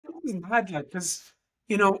is mad, like, because,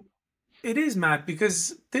 you know, it is mad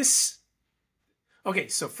because this, okay,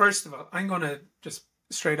 so first of all, I'm going to just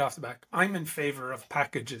straight off the back, I'm in favor of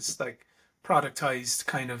packages, like productized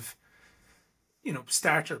kind of,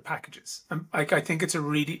 starter packages. Like, I think it's a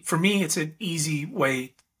really, for me, it's an easy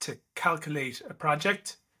way to calculate a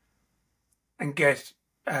project and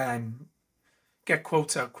um, get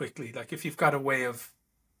quotes out quickly. Like if you've got a way of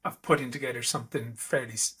putting together something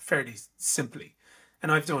fairly simply,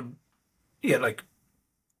 and I've done, yeah, like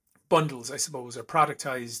bundles, I suppose, or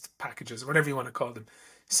productized packages, or whatever you want to call them,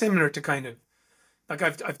 similar to kind of like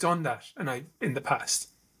I've done that, and I in the past.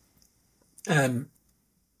 Um,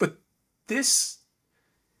 but this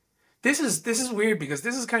this is weird because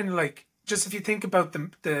this is kind of like, just if you think about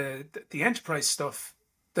the enterprise stuff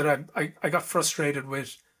that I got frustrated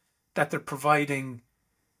with, that they're providing,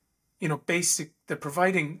 they're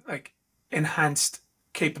providing like enhanced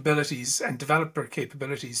capabilities and developer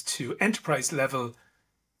capabilities to enterprise level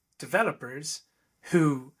developers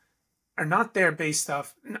who are not there based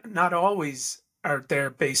off, not always are there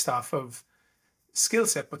based off of skill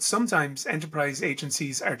set, but sometimes enterprise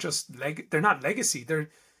agencies are just they're not legacy. They're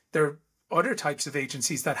other types of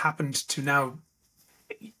agencies that happened to now,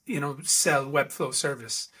 sell Webflow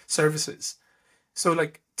services. So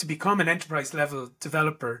like to become an enterprise level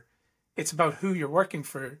developer, it's about who you're working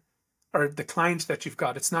for or the client that you've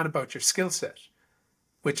got. It's not about your skill set,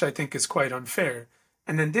 which I think is quite unfair.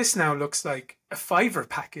 And then this now looks like a Fiverr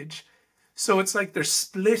package. So it's like they're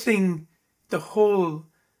splitting the whole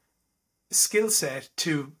skill set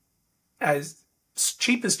to as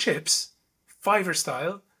cheap as chips, Fiverr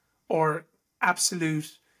style, or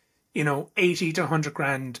absolute, 80 to 100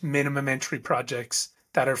 grand minimum entry projects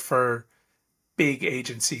that are for big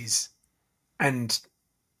agencies. And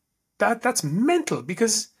that's mental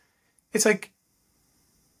because it's like,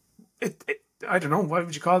 I don't know, what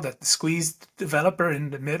would you call that? The squeezed developer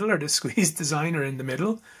in the middle or the squeezed designer in the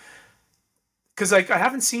middle? Because like I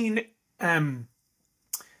haven't seen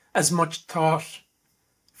as much thought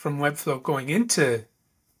from Webflow going into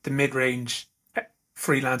the mid-range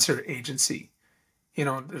freelancer agency.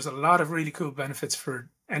 There's a lot of really cool benefits for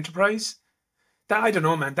enterprise. That, I don't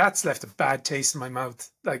know, man, that's left a bad taste in my mouth.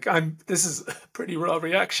 Like this is a pretty raw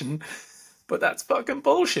reaction, but that's fucking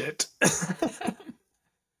bullshit.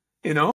 you know?